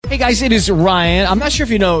Hey guys, it is Ryan. I'm not sure if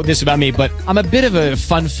you know this about me, but I'm a bit of a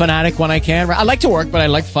fun fanatic when I can. I like to work, but I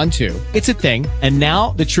like fun too. It's a thing. And now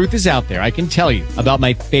the truth is out there. I can tell you about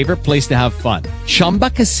my favorite place to have fun. Chumba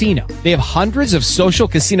Casino. They have hundreds of social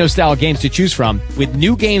casino style games to choose from with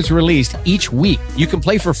new games released each week. You can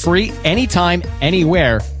play for free anytime,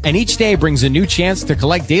 anywhere. And each day brings a new chance to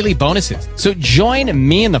collect daily bonuses. So join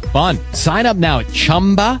me in the fun. Sign up now at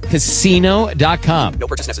ChumbaCasino.com. No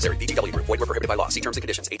purchase necessary. VGW Group. Void where prohibited by law. See terms and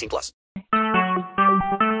conditions. 18+.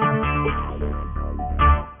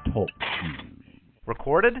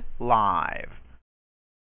 Recorded live.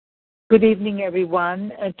 Good evening,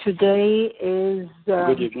 everyone. Today is...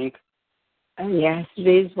 Good evening. Yes,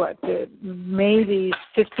 today is what? May the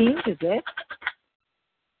 15th, is it?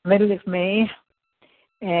 Middle of May.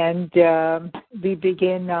 And we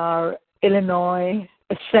begin our Illinois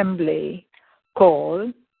Assembly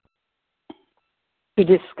call.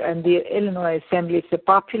 And the Illinois Assembly is a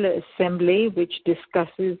popular assembly which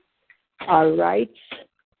discusses our rights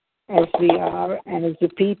as we are and as the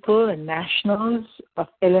people and nationals of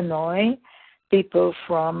Illinois. People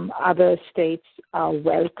from other states are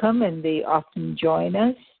welcome and they often join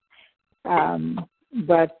us.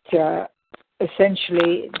 But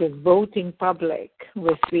essentially the voting public,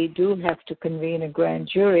 which we do have to convene a grand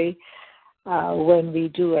jury when we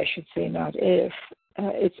do, I should say, not if,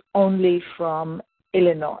 it's only from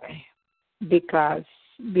Illinois because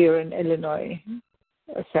we're an Illinois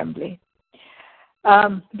Assembly.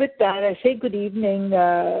 With that, I say good evening.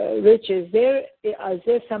 Rich, is there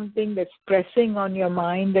something that's pressing on your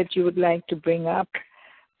mind that you would like to bring up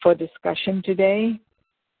for discussion today?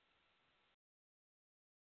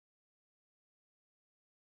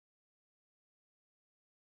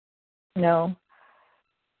 No.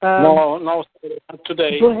 No, not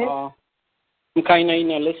today. Go ahead. I'm kind of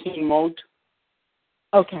in a listening mode.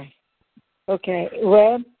 Okay.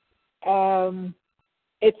 Well,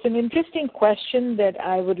 it's an interesting question that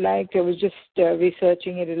I was just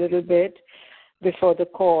researching it a little bit before the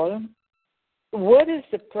call. What is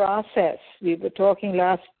the process? We were talking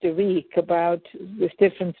last week about this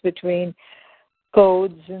difference between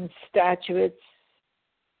codes and statutes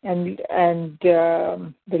and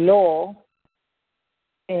the law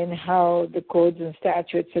and how the codes and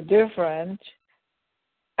statutes are different.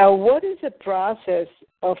 What is the process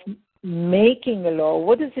of making a law?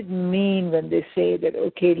 What does it mean when they say that,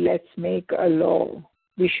 okay, let's make a law?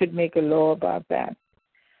 We should make a law about that.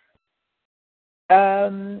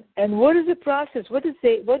 And what is the process? What do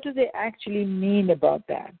they actually mean about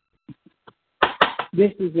that?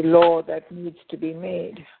 This is a law that needs to be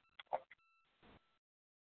made.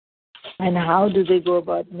 And how do they go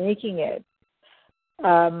about making it?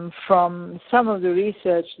 From some of the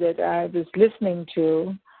research that I was listening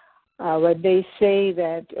to, where they say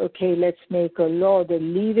that, okay, let's make a law, they're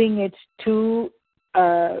leaving it to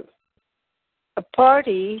a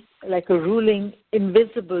party, like a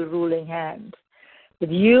invisible ruling hand. But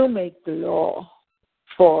you make the law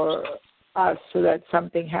for us so that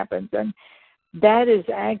something happens. And that is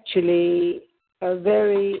actually a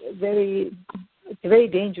very, very, it's a very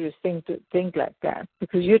dangerous thing to think like that,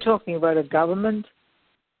 because you're talking about a government.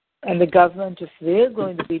 And the government, if they're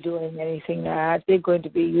going to be doing anything like that, they're going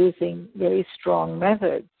to be using very strong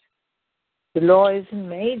methods. The law isn't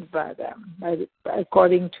made by them,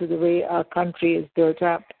 according to the way our country is built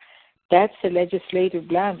up. That's the legislative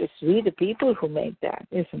branch. It's we, the people, who make that,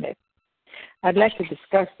 isn't it? I'd like to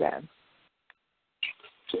discuss that.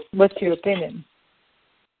 What's your opinion?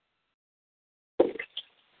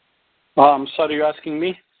 I'm sorry, you're asking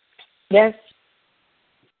me? Yes.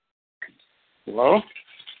 Hello?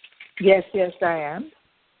 Yes, I am.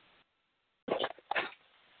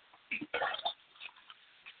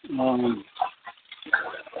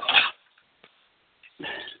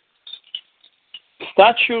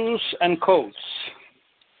 Statutes and codes.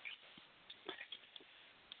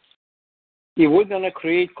 If we're going to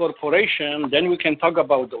create corporation, then we can talk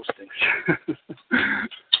about those things.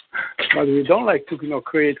 But we don't like to,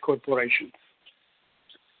 create corporations.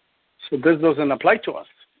 So this doesn't apply to us.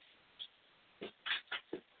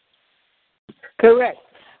 Correct.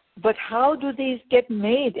 But how do these get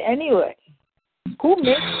made anyway? Who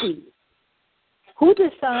makes these? Who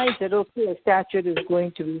decides that, okay, a statute is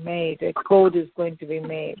going to be made, a code is going to be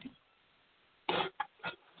made?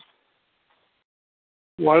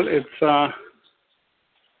 Well, it's a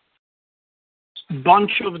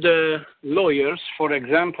bunch of the lawyers. For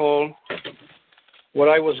example, when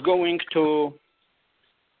I was going to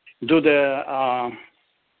do the,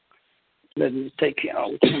 let me take it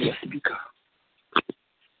out from the speaker.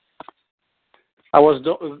 I was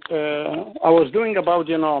doing about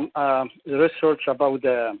research about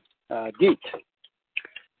the deed,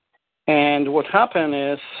 and what happened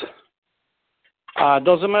is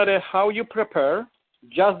doesn't matter how you prepare.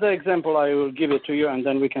 Just the example, I will give it to you, and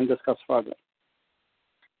then we can discuss further.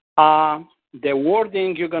 The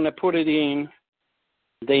wording you're gonna put it in,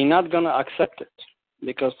 they're not gonna accept it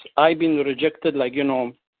because I've been rejected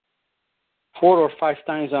 4 or 5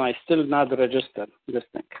 times, and I still not registered this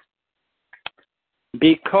thing.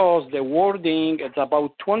 Because the wording is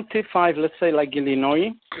about 25, let's say like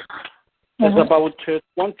Illinois, there's about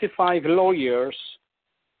 25 lawyers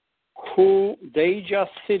who they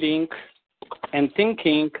just sitting and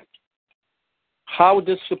thinking how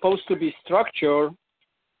this is supposed to be structured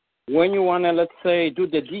when you want to, let's say, do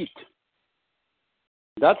the deed.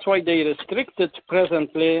 That's why they restricted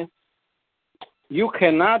presently. You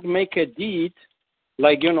cannot make a deed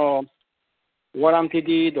like, warranty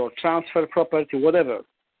deed or transfer property, whatever,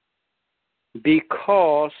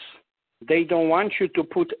 because they don't want you to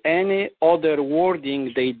put any other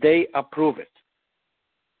wording, they approve it.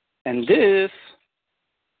 And this,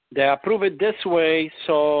 they approve it this way,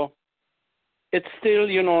 so it's still,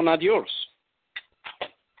 not yours.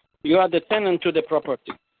 You are the tenant to the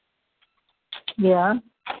property. Yeah.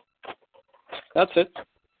 That's it.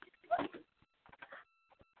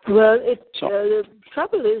 Well, the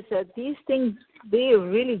trouble is that these things, they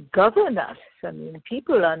really govern us. I mean,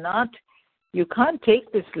 people are not, you can't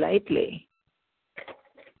take this lightly.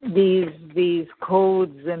 These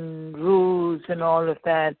codes and rules and all of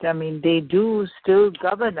that, I mean, they do still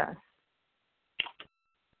govern us.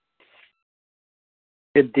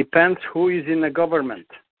 It depends who is in the government.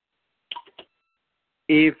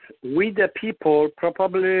 If we, the people,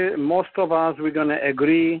 probably most of us, we're going to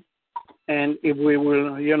agree, and if we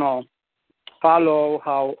will, follow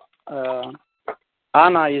how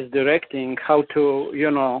Anna is directing, how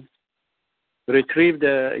to, retrieve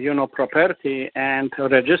the, property and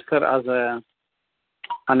register as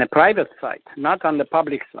on a private site, not on the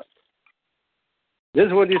public site. This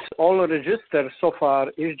is what is all registered so far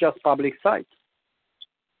is just public site.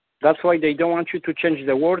 That's why they don't want you to change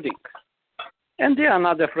the wording. And they are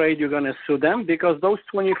not afraid you're going to sue them because those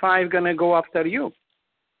 25 are going to go after you.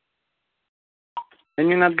 And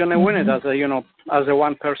you're not going to win it as a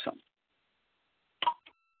one person.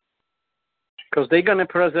 Because they're going to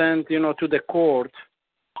present, to the court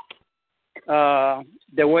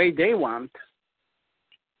the way they want.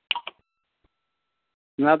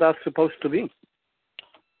 Not that's supposed to be.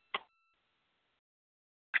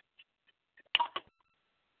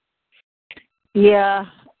 Yeah.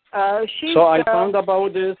 So I found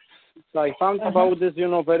about this.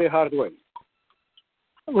 Very hard way.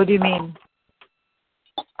 What do you mean?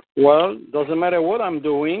 Well, doesn't matter what I'm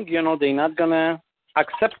doing. They're not gonna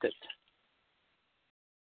accept it.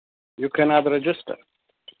 You cannot register.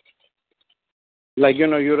 Like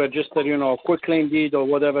you register, quick claim deed or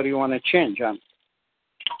whatever you want to change. And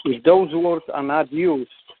if those words are not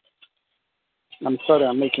used, I'm sorry,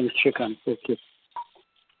 I'm making chicken.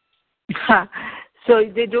 So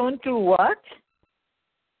they don't do what?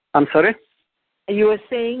 I'm sorry? You were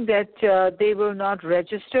saying that they will not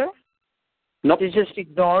register? Nope. They just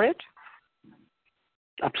ignore it?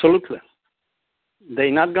 Absolutely.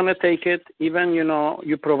 They're not going to take it. Even,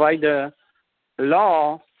 you provide a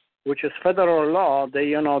law, which is federal law,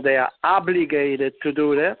 they are obligated to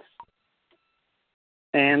do that.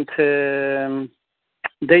 And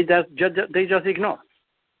they just ignore.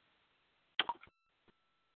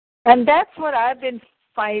 And that's what I've been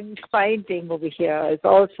finding over here is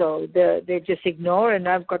also they just ignore, and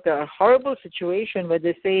I've got a horrible situation where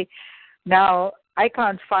they say, now I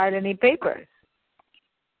can't file any papers.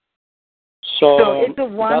 So it's a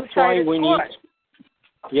one-sided court.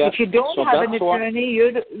 Yes, if you don't have an attorney,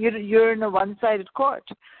 you're in a one-sided court.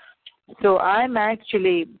 So I'm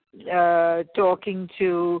actually talking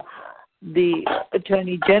to the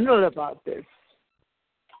Attorney General about this.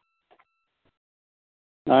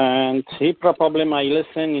 And he probably might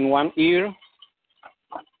listen in one ear,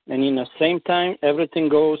 and in the same time, everything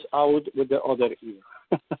goes out with the other ear.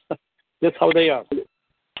 That's how they are.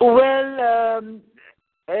 Well,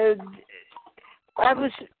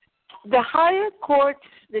 the higher courts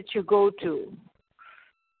that you go to,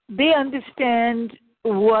 they understand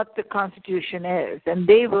what the Constitution is, and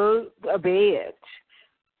they will obey it,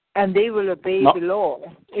 and they will obey the law.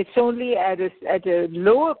 It's only at a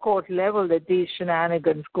lower court level that these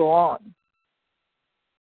shenanigans go on.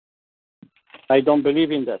 I don't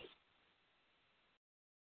believe in that.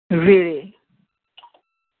 Really?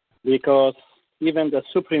 Because even the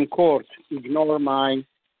Supreme Court ignored my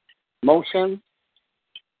motion,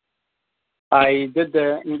 I did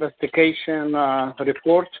the investigation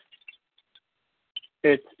report.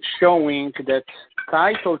 It's showing that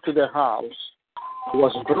title to the house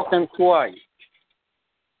was broken twice,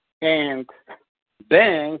 and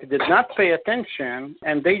bank did not pay attention,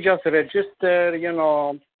 and they just register,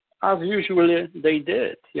 as usually they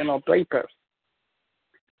did, papers.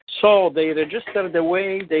 So they registered the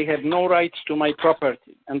way they have no rights to my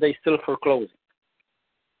property, and they still foreclosed.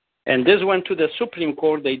 And this went to the Supreme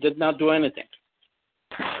Court. They did not do anything.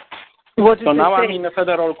 What did so now say? I'm in the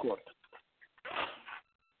federal court.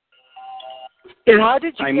 And how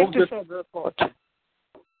did you I get moved to it- federal court?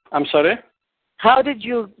 I'm sorry? How did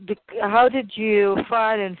you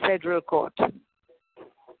file in federal court?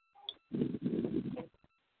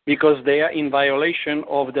 Because they are in violation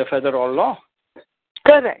of the federal law.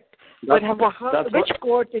 Correct. But That's which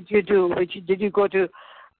court did you do? Did you go to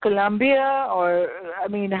Columbia, or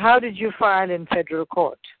how did you file in federal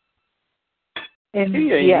court? In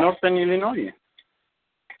Northern Illinois.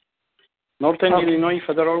 Illinois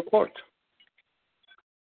Federal Court.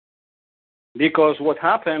 Because what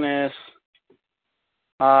happened is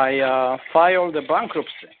I filed a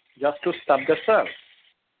bankruptcy just to stop the sale.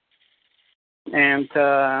 And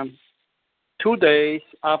 2 days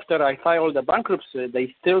after I filed the bankruptcy,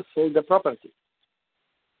 they still sold the property.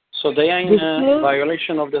 So they are in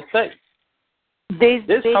violation of the state. This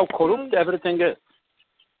is how corrupt everything is.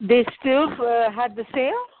 They still had the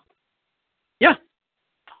sale? Yeah.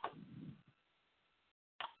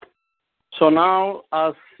 So now,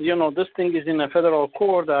 as you know, this thing is in a federal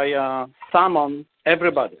court, I summon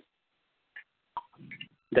everybody.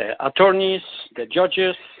 The attorneys, the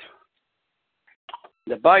judges,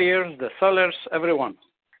 the buyers, the sellers, everyone.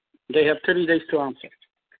 They have 30 days to answer.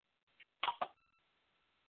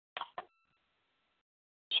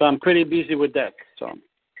 So I'm pretty busy with that. So.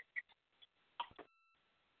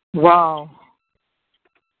 Wow.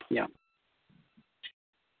 Yeah.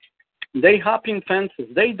 They hop in fences.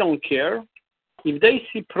 They don't care. If they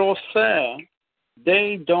see pro sale,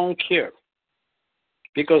 they don't care.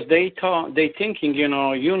 Because they thinking, you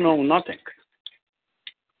know nothing.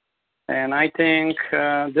 And I think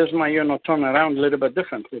this might, turn around a little bit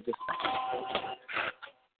differently this time.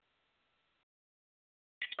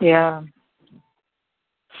 Yeah.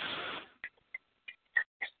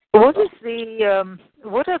 What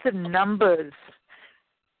are the numbers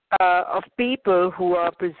of people who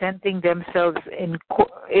are presenting themselves in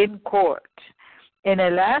court? In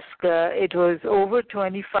Alaska, it was over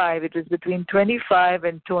 25. It was between 25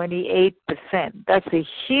 and 28%. That's a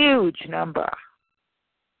huge number.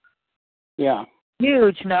 Yeah.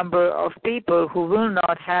 Huge number of people who will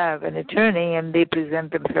not have an attorney, and they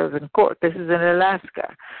present themselves in court. This is in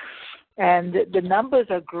Alaska. And the numbers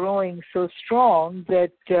are growing so strong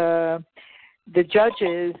that the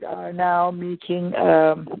judges are now making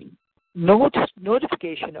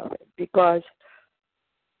notification of it because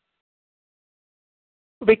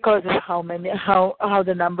of how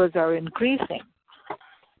the numbers are increasing.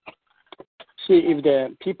 See, if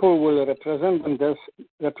the people will represent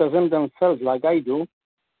themselves like I do,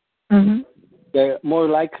 they're more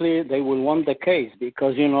likely they will win the case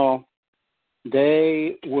because,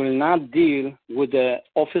 they will not deal with the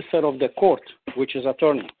officer of the court, which is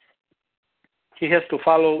attorney. He has to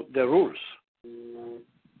follow the rules.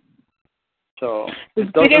 So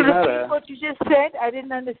it doesn't Did you matter. repeat what you just said? I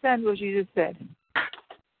didn't understand what you just said.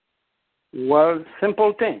 Well,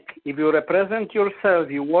 simple thing. If you represent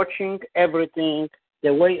yourself, you're watching everything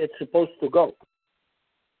the way it's supposed to go.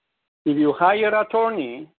 If you hire an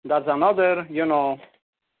attorney, that's another,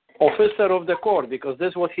 officer of the court because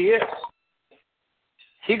that's what he is.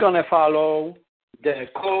 He's going to follow the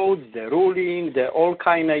codes, the ruling, the all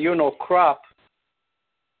kind of, crap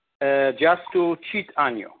just to cheat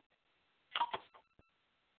on you.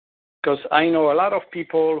 Because I know a lot of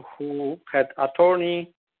people who had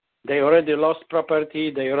attorney, they already lost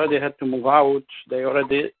property, they already had to move out, they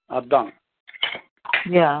already are done.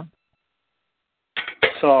 Yeah.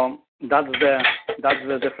 So that's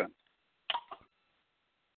the difference.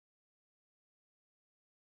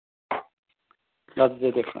 That's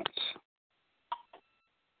the difference.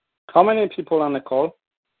 How many people on the call?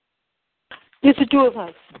 Just the two of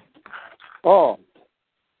us. Oh.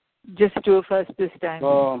 Just the two of us this time.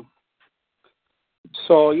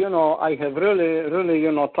 So, I have really,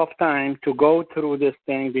 tough time to go through this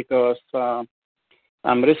thing because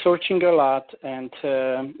I'm researching a lot and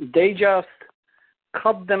they just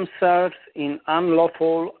cut themselves in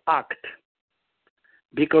unlawful act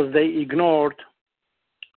because they ignored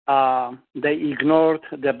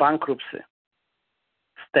the bankruptcy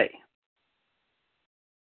stay.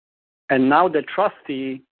 And now the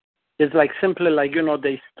trustee It's like simply like,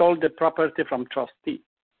 they stole the property from trustee.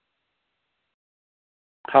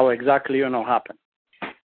 How exactly, happened.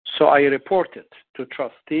 So I report it to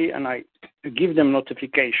trustee and I give them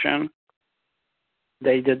notification.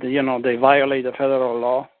 They did, they violate the federal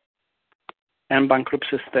law and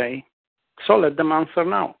bankruptcy stay. So let them answer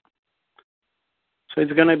now. So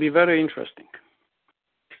it's going to be very interesting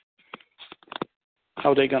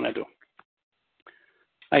how they're going to do.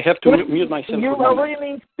 I have to mute myself. What do you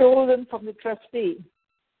mean stolen from the trustee?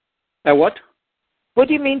 What? What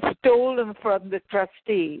do you mean stolen from the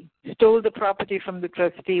trustee? Stole the property from the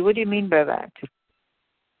trustee. What do you mean by that?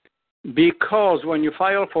 Because when you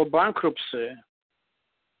file for bankruptcy,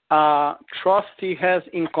 trustee has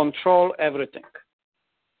in control everything.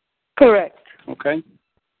 Correct. Okay.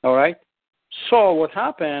 All right. So what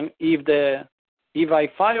happened if I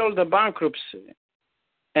file the bankruptcy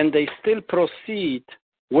and they still proceed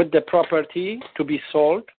with the property to be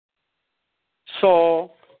sold,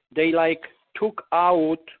 so they took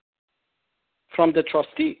out from the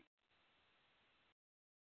trustee.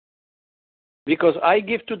 Because I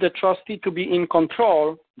give to the trustee to be in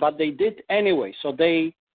control, but they did anyway. So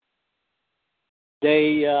they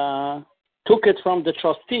took it from the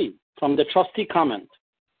trustee comment.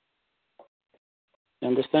 You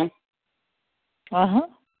understand? Uh-huh.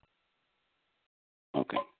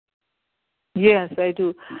 Okay. Yes, I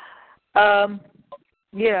do. I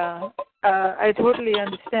totally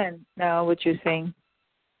understand now what you're saying.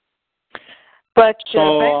 But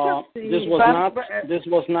so this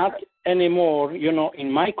was not anymore,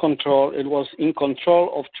 in my control. It was in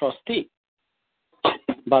control of trustee.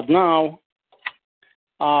 But now,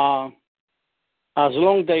 as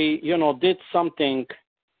long they, did something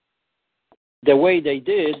the way they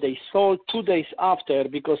did, they sold 2 days after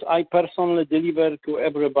because I personally delivered to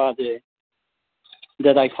everybody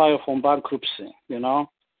that I filed for bankruptcy,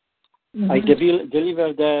 Mm-hmm. I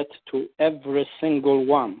delivered that to every single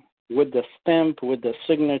one with the stamp, with the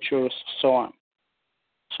signatures, so on.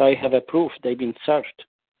 So I have a proof they've been served.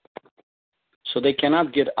 So they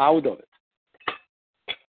cannot get out of it.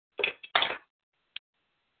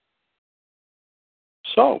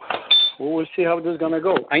 So we will see how this is going to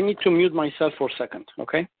go. I need to mute myself for a second,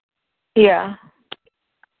 okay? Yeah.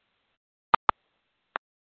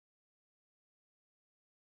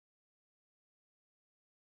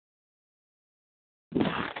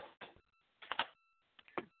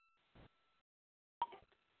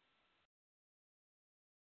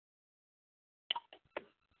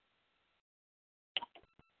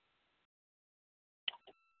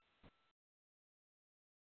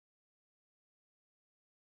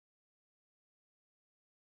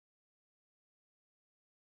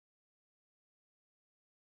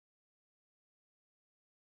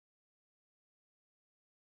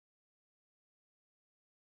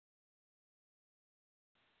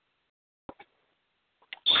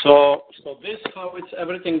 So this is how it's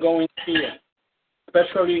everything going here,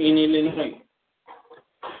 especially in Illinois.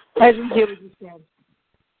 I didn't hear what you said.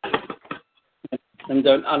 And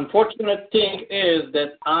the unfortunate thing is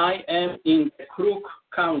that I am in Crook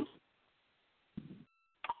County.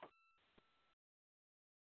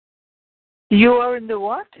 You are in the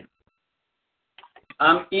what?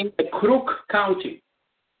 I'm in Crook County.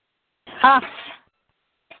 Ha.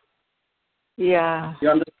 Yeah. You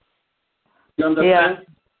understand? Yeah.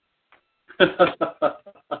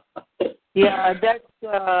 Yeah, that's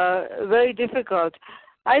very difficult.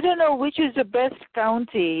 I don't know which is the best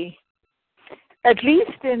county. At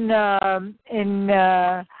least in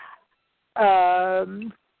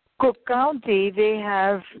Cook County, they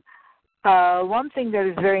have one thing that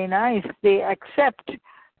is very nice. They accept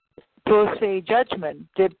pro se judgment.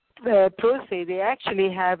 Pro se, they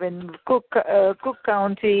actually have in Cook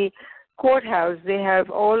County courthouse, they have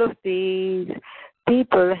all of these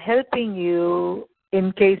people helping you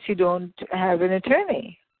in case you don't have an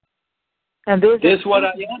attorney. And those this is what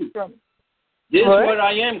I am. This is where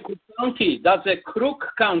I am, Cook County. That's a Crook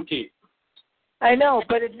County. I know,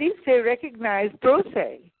 but at least they recognize pro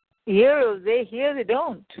se. Here they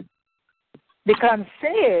don't. They can't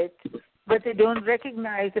say it, but they don't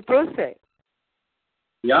recognize the pro se.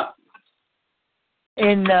 Yeah.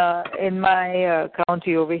 In my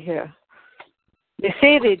county over here. They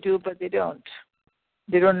say they do, but they don't.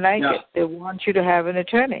 They don't like it. They want you to have an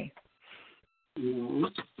attorney. Mm-hmm.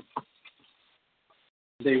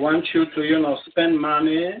 They want you to, spend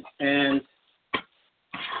money. And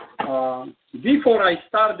before I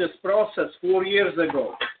started this process 4 years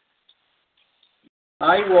ago,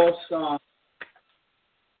 I was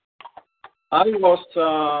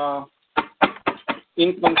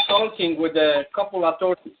in consulting with a couple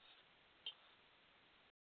attorneys.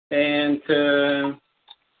 And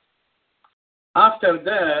after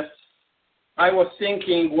that, I was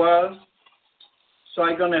thinking, well, so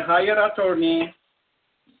I'm going to hire an attorney,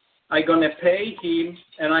 I'm going to pay him,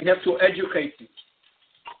 and I have to educate him.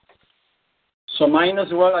 So might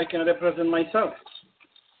as well I can represent myself.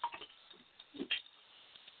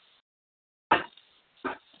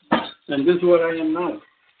 And this is where I am now.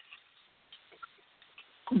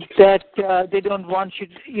 That they don't want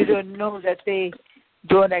you don't know that they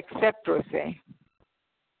don't accept per se.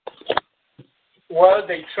 Well,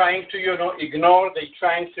 they trying to, ignore. They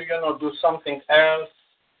trying to, do something else.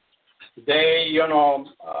 They,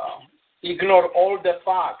 ignore all the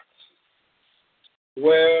facts.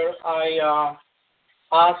 Where I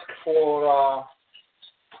ask for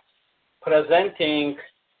presenting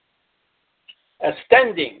a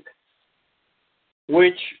standing,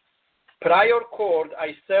 which prior court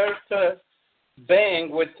I served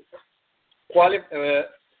bank with qualified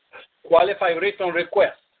written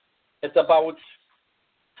request. It's about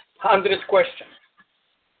 100 questions.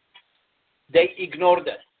 They ignored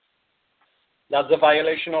it. That's a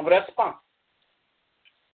violation of response.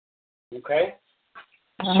 Okay?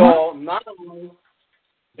 So now,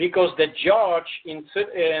 because the judge in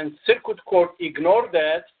circuit court ignored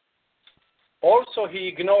that, also he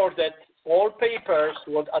ignored that all papers,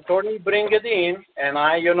 what attorney bring it in, and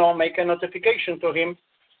I, make a notification to him,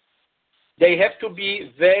 they have to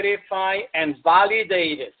be verified and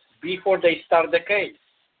validated before they start the case.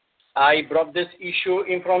 I brought this issue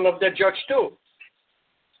in front of the judge too,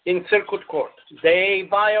 in circuit court. He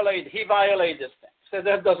violated it. So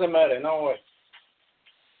that doesn't matter, no way.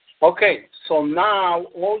 Okay, so now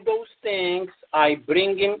all those things I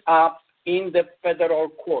bring in up in the federal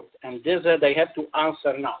court, and this they have to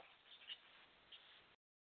answer now.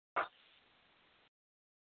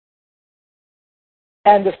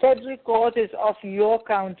 And the federal court is of your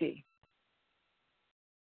county,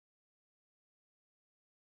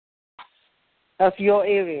 of your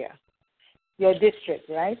area, your district,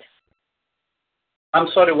 right? I'm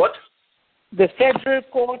sorry, what? The federal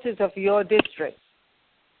court is of your district.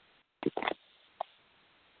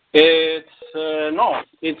 It's no,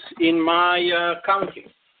 it's in my county.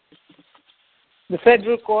 The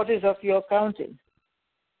federal court is of your county.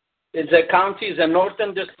 It's a county, it's a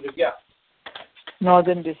northern district, yeah.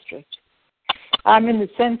 Northern district. I'm in the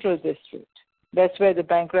central district. That's where the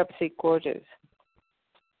bankruptcy court is.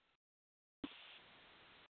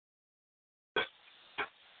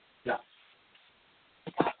 Yeah.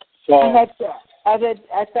 So And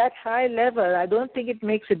at that high level, I don't think it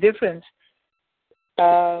makes a difference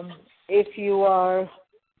if you are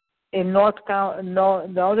in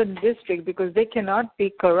northern district, because they cannot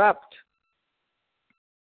be corrupt.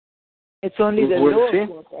 It's only the lower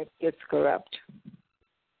court that gets corrupt.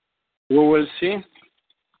 We will see.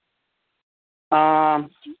 I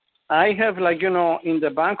have, in the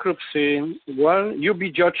bankruptcy, well, you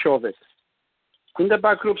be judge of it. In the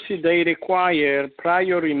bankruptcy, they require,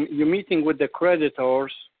 prior you meeting with the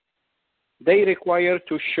creditors, they require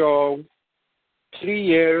to show 3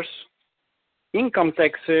 years income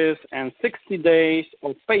taxes and 60 days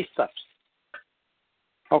of pay stubs.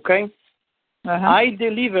 Okay? Uh-huh. I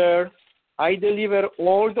deliver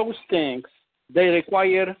all those things. They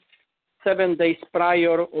require 7 days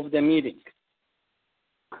prior of the meeting.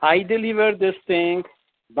 I deliver this thing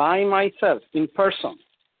by myself in person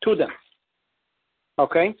to them.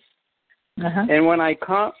 Okay? Uh-huh. And when I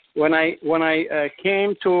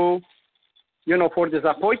came to, for this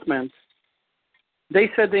appointment, they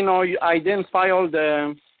said, I didn't file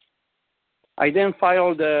the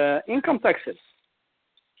income taxes.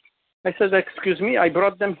 I said, excuse me, I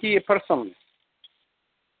brought them here personally.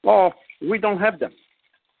 Oh, we don't have them.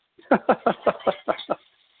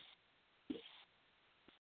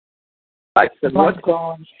 I said, what?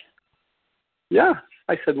 God. Yeah.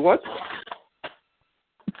 I said, what?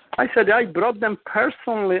 I said, I brought them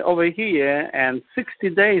personally over here and 60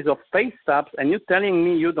 days of pay stubs, and you're telling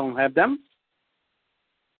me you don't have them?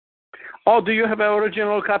 Oh, do you have an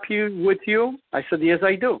original copy with you? I said, yes,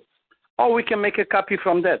 I do. Oh, we can make a copy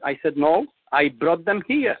from that. I said, no, I brought them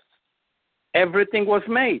here. Everything was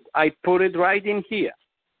made. I put it right in here.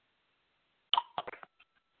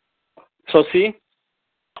 So see,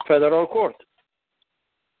 federal court.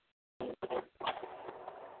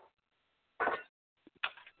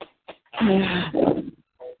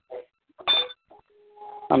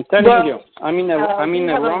 I'm telling you, I'm in the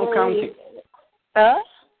wrong county.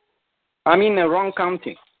 I'm in the wrong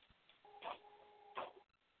county.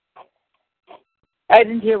 I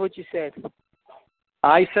didn't hear what you said.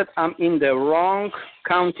 I said I'm in the wrong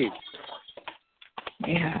county.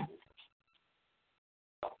 Yeah.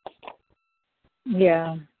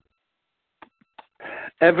 Yeah.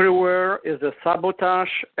 Everywhere is a sabotage.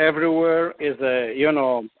 Everywhere is a,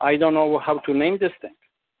 I don't know how to name this thing.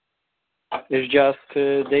 It's just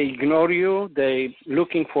they ignore you. They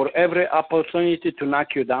looking for every opportunity to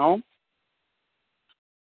knock you down.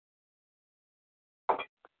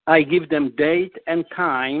 I give them date and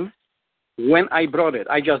time when I brought it.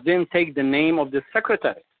 I just didn't take the name of the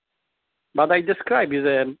secretary. But I described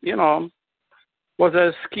it, was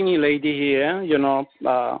a skinny lady here,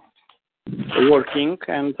 working.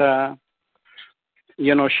 And,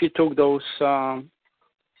 she took those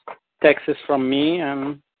taxes from me.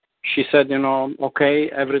 And she said, okay,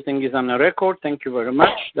 everything is on the record. Thank you very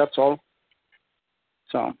much. That's all.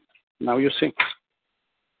 So now you see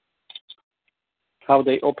how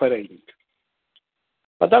they operating.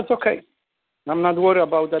 But that's okay. I'm not worried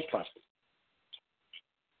about that part.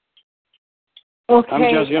 Okay.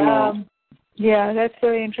 I'm just, yeah, that's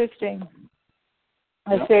very interesting.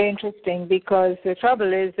 That's very interesting because the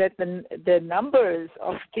trouble is that the numbers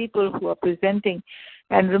of people who are presenting,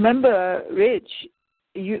 and remember, Rich,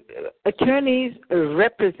 attorneys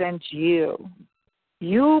represent you.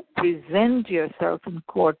 You present yourself in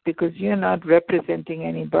court because you're not representing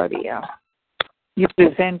anybody else. You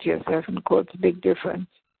present yourself in court. It's a big difference.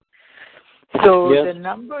 So yes. The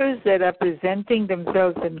numbers that are presenting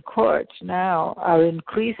themselves in court now are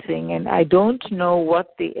increasing, and I don't know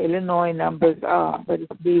what the Illinois numbers are, but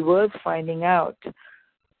it'd be worth finding out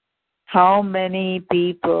how many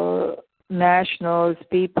people, nationals,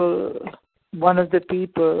 one of the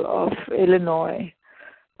people of Illinois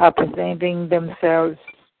are presenting themselves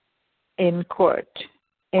in court,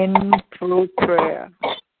 in proper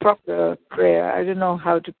prayer. I don't know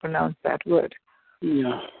how to pronounce that word.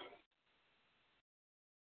 Yeah.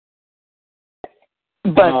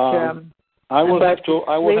 But I will have to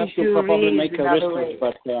probably make a research.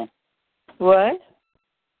 But what?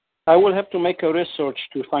 I will have to make a research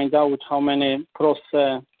to find out how many pros.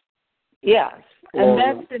 Yes, and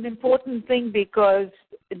that's an important thing because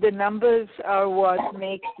the numbers are what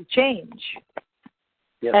makes the change.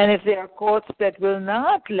 Yes. And if there are courts that will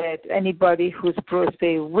not let anybody who's pro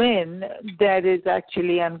se win, that is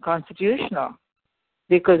actually unconstitutional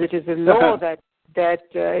because it is a law that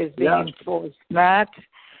is being enforced, not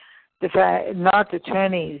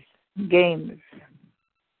attorneys' games.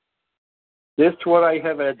 This is where I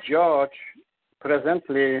have a judge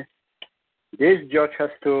presently. This judge has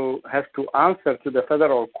to answer to the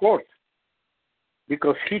federal court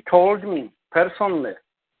because he told me personally,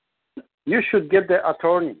 you should get the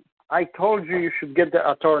attorney. I told you should get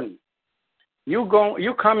the attorney. You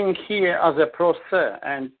coming here as a pro se,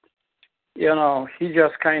 and he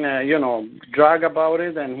just kind of drag about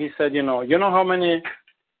it, and he said, you know how many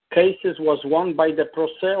cases was won by the pro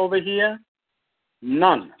se over here?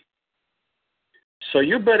 None. So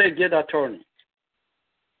you better get attorney.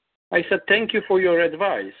 I said, thank you for your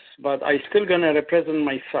advice, but I still gonna represent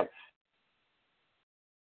myself.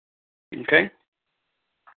 Okay.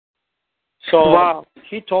 So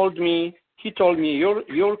he told me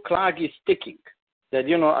your clock is ticking. That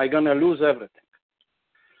I'm gonna lose everything.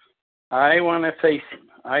 I wanna face him.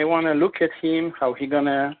 I wanna look at him, how he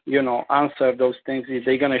gonna answer those things. If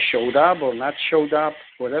they gonna show up or not showed up,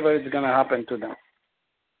 whatever is gonna happen to them.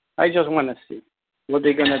 I just wanna see what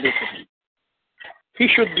they're gonna do to him. He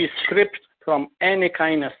should be stripped from any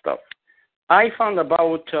kind of stuff. I found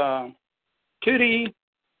about 37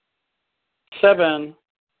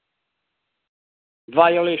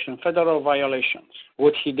 federal violations,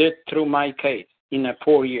 what he did through my case in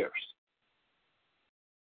 4 years.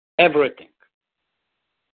 Everything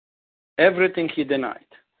he denied.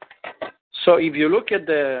 So if you look at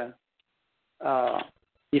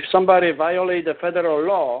if somebody violates the federal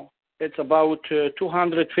law, it's about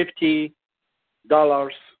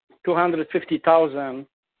 $250,000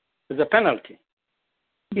 is a penalty.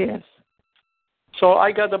 Yes. So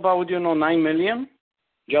I got about $9 million,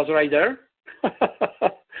 just right there.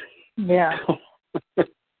 Yeah.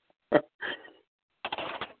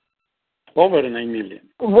 Over $9 million.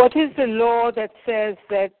 What is the law that says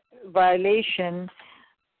that violation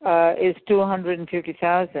is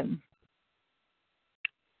 $250,000?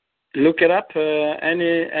 Look it up.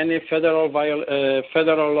 Any federal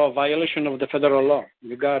law violation of the federal law.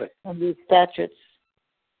 You got it. And the statutes.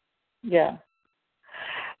 Yeah.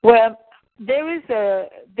 Well, there is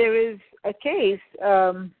a case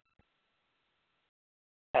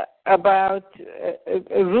about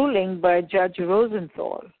a ruling by Judge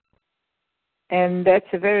Rosenthal, and that's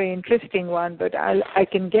a very interesting one. But I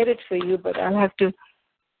can get it for you, but I'll have to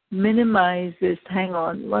minimize this. Hang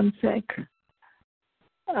on one sec.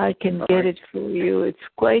 I can get it for you. It's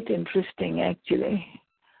quite interesting, actually.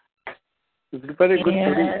 It's very good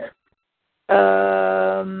to read.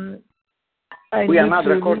 We are not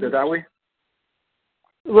recorded, are we?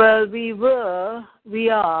 Well, we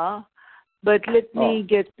are, but let me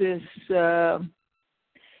get this.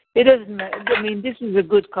 It doesn't matter. I mean, this is a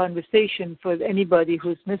good conversation for anybody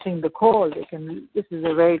who's missing the call. This is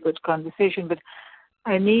a very good conversation, but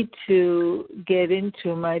I need to get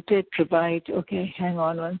into my tetrabyte. Okay, hang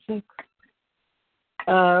on one sec.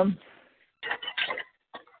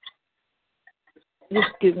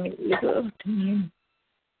 Just give me a little time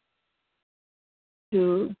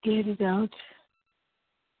to get it out.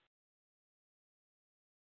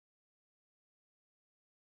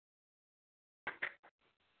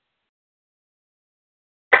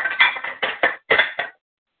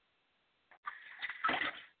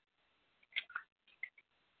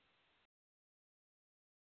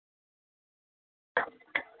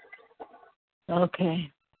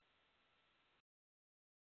 Okay.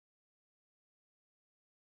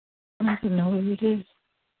 I don't know where it is.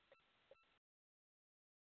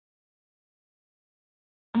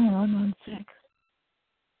 Hang on one sec.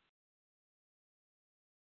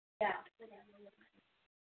 Yeah.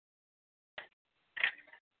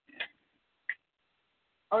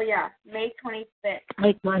 Oh, yeah. May 25th.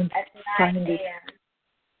 I can't at 9 find it. a.m.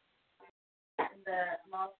 in the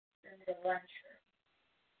lunchroom.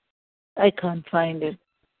 I can't find it.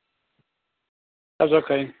 That's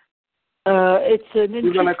okay. It's an interesting.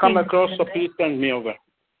 You're going to come across, so please send me over.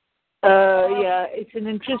 Yeah, it's an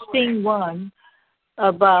interesting one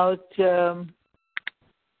about okay,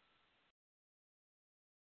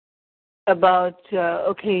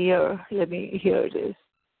 here it is.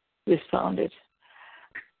 Just found it.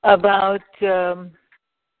 About hang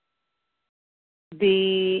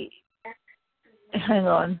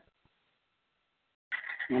on.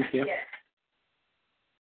 I'm here.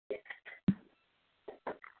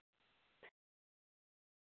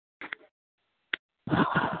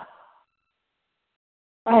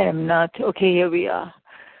 I am not. Okay, here we are.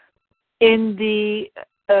 In the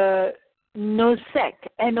NOSEC,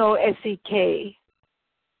 NOSEK,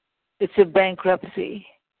 it's a bankruptcy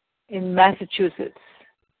in Massachusetts.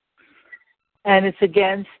 And it's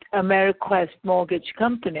against AmeriQuest Mortgage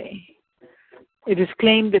Company. It is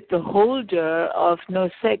claimed that the holder of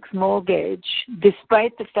NOSEC's mortgage,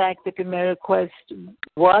 despite the fact that AmeriQuest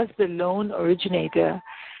was the loan originator,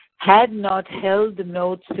 had not held the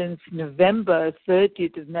note since November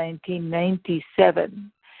 30th of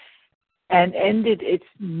 1997 and ended its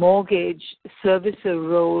mortgage servicer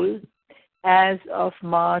role as of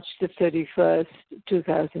March the 31st,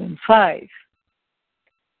 2005.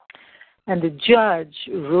 And the judge,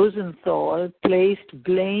 Rosenthal, placed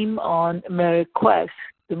blame on AmeriQuest,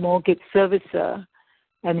 the mortgage servicer,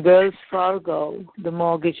 and Wells Fargo, the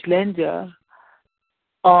mortgage lender,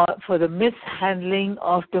 for the mishandling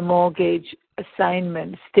of the mortgage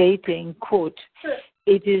assignment, stating, quote,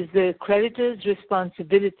 "It is the creditor's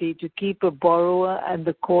responsibility to keep a borrower and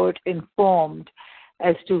the court informed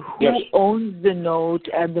as to who owns the note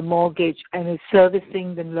and the mortgage and is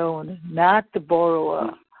servicing the loan, not the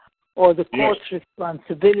borrower, or the court's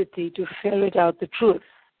responsibility to ferret out the truth,"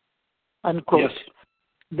 unquote. Yes.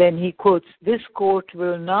 Then he quotes, this court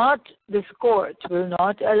will not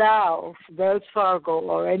allow Wells Fargo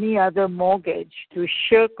or any other mortgage to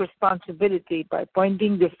shirk responsibility by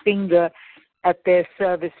pointing the finger at their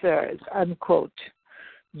servicers, unquote.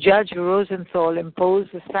 Judge Rosenthal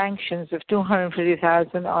imposed the sanctions of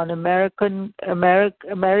 $250,000 on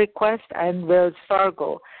AmeriQuest and Wells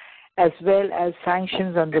Fargo, as well as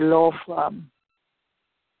sanctions on the law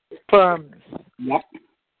firms. Yep.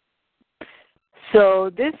 So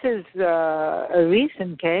this is a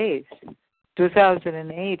recent case,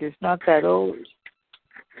 2008. It's not that old.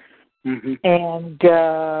 Mm-hmm. And,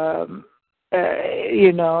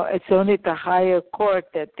 it's only at the higher court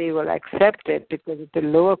that they will accept it, because at the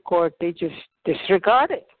lower court, they just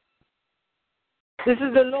disregard it. This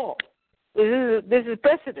is the law. This is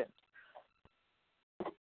precedent.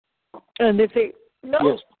 And they say,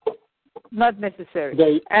 no, not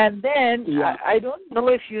necessary. And then, I don't know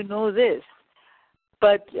if you know this,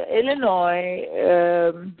 but Illinois,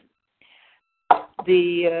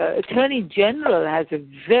 the Attorney General has a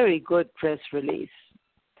very good press release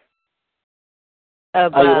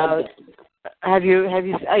about.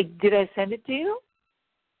 Did I send it to you?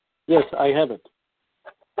 Yes, I have it.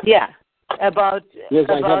 Yeah, about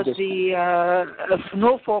the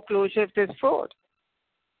no foreclosure if there's fraud.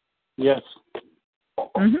 Yes.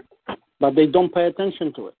 Mm-hmm. But they don't pay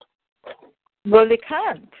attention to it. Well, they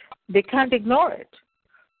can't. They can't ignore it.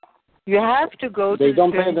 You have to go to They the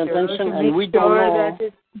don't pay attorney general attention, to and make we don't sure know.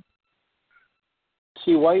 that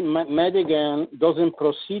See why Madigan doesn't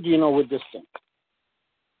proceed, with this thing.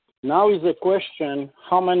 Now is the question: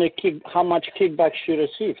 how much kickback she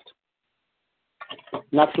received,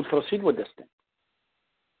 not to proceed with this thing.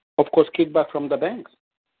 Of course, kickback from the banks.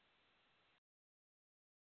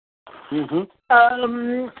 Mm-hmm.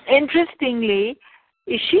 Interestingly,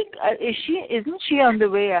 isn't she on the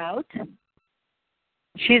way out?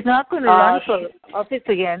 She's not going to run for office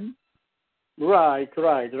again. Right.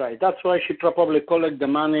 That's why she probably collect the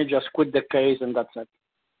money, just quit the case, and that's it.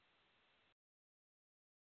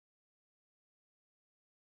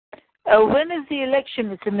 When is the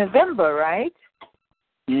election? It's in November, right?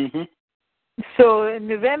 Mm-hmm. So in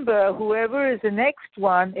November, whoever is the next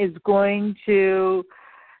one is going to.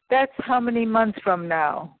 That's how many months from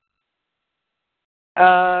now?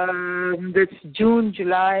 That's June,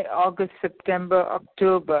 July, August, September,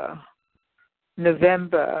 October,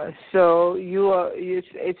 November. So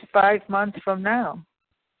it's 5 months from now.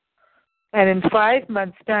 And in 5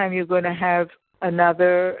 months' time, you're going to have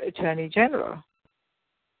another Attorney General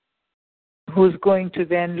who's going to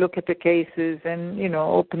then look at the cases and,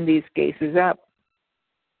 open these cases up.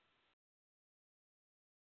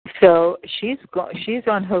 So she's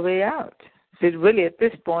on her way out. So really, at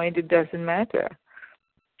this point, it doesn't matter.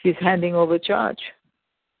 She's handing over charge.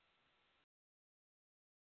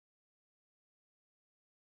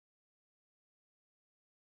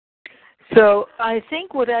 So I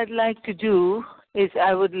think what I'd like to do is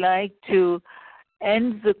I would like to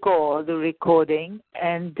end the call, the recording,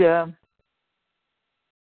 and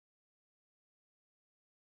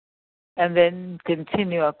then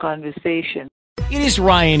continue our conversation. It is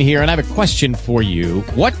Ryan here, and I have a question for you.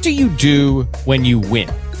 What do you do when you win?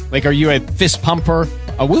 Like, are you a fist pumper,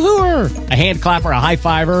 a woohooer, a hand clapper, a high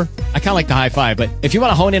fiver? I kind of like the high five, but if you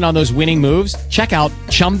want to hone in on those winning moves, check out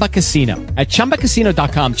Chumba Casino. At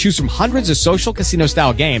ChumbaCasino.com, choose from hundreds of social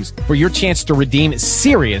casino-style games for your chance to redeem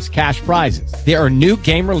serious cash prizes. There are new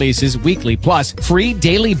game releases weekly, plus free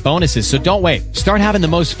daily bonuses. So don't wait. Start having the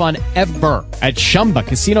most fun ever at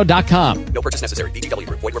ChumbaCasino.com. No purchase necessary. VGW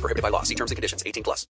Group. Void where prohibited by law. See terms and conditions. 18+.